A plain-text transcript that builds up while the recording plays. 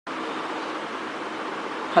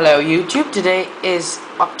Hello YouTube, today is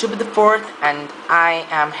October the 4th and I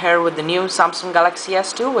am here with the new Samsung Galaxy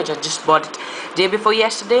S2 which I just bought it day before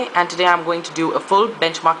yesterday, and today I'm going to do a full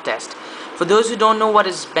benchmark test. For those who don't know what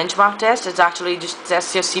is benchmark test, it's actually just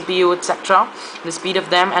tests your CPU etc, the speed of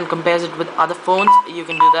them, and compares it with other phones. You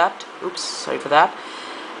can do that. Oops, sorry for that.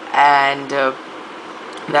 And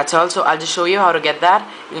that's also, I'll just show you how to get that.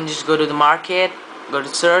 You can just go to the market, go to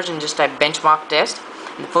search and just type benchmark test.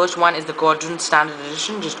 The first one is the Quadrant Standard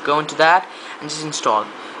Edition. Just go into that and just install.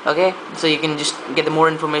 Okay, so you can just get the more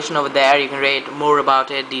information over there. You can read more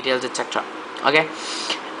about it, details, etc. Okay.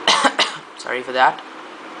 Sorry for that.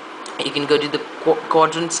 You can go to the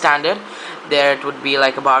Quadrant Standard. There it would be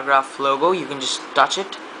like a bar graph logo. You can just touch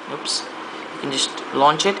it. Oops. You can just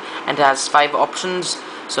launch it, and it has 5 options.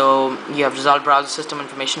 So you have result, browser, system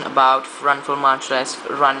information, about, run full mount test,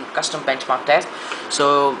 run custom benchmark test.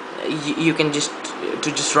 So you can just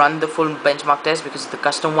run the full benchmark test, because the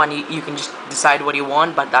custom one you can just decide what you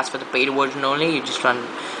want, but that's for the paid version only. You just run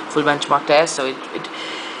full benchmark test. So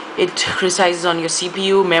it criticizes on your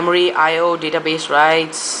CPU, memory, I/O, database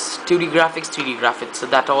writes, 2D graphics, 3D graphics. So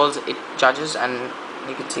that all it judges, and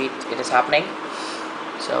you can see it is happening.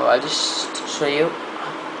 So I'll just show you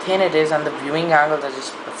how thin it is, and the viewing angles are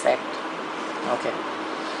just perfect. Okay,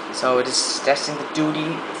 so it is testing the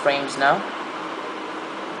 2D frames now.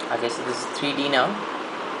 Okay, so this is 3D now.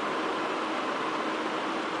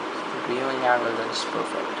 The viewing angles are just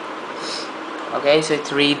perfect. Okay, so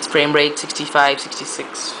it reads frame rate 65,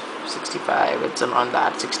 66, 65, it's around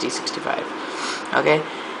that, 60, 65. Okay,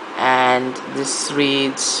 and this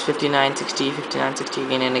reads 59, 60, 59, 60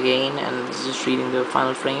 again and again, and it's just reading the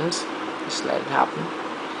final frames. Just let it happen.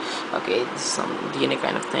 Okay, this is some DNA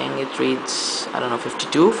kind of thing. It reads, I don't know,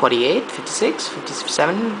 52, 48, 56,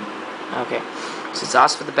 57. Okay, so it's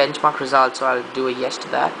asked for the benchmark results, so I'll do a yes to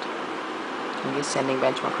that. Okay, sending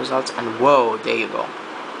benchmark results, and whoa, there you go.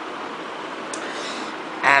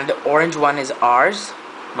 And the orange one is ours,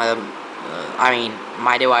 my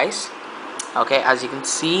device. Okay, as you can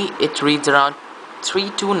see, it reads around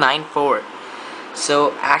 3294.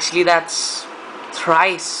 So actually that's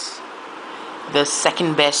thrice the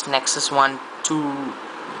second best Nexus One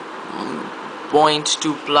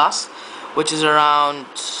 2.2 Plus, which is around,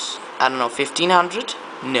 I don't know, 1500.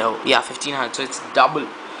 No, yeah, 1500. So it's double.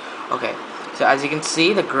 Okay, so as you can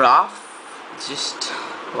see, the graph, it's just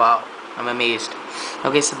wow, I'm amazed.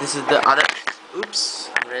 Okay, so this is the other. Oops,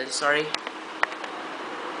 I'm really sorry.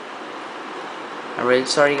 I'm really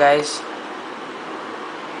sorry, guys.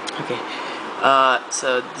 Okay,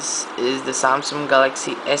 so this is the Samsung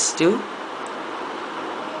Galaxy S2,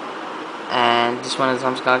 and this one is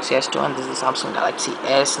Samsung Galaxy S2, and this is the Samsung Galaxy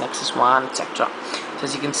S, Nexus One, etc. So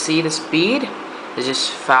as you can see, the speed is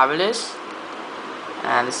just fabulous,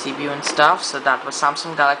 and the CPU and stuff. So that was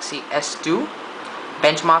Samsung Galaxy S2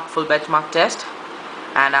 benchmark, full benchmark test,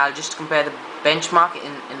 and I'll just compare the benchmark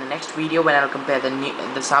in the next video, when I'll compare the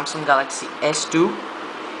Samsung Galaxy S2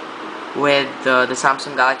 with the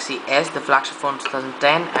Samsung Galaxy S, the flagship phone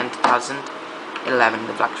 2010, and 2011,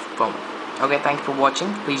 the flagship phone. Okay, thanks for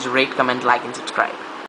watching. Please rate, comment, like, and subscribe.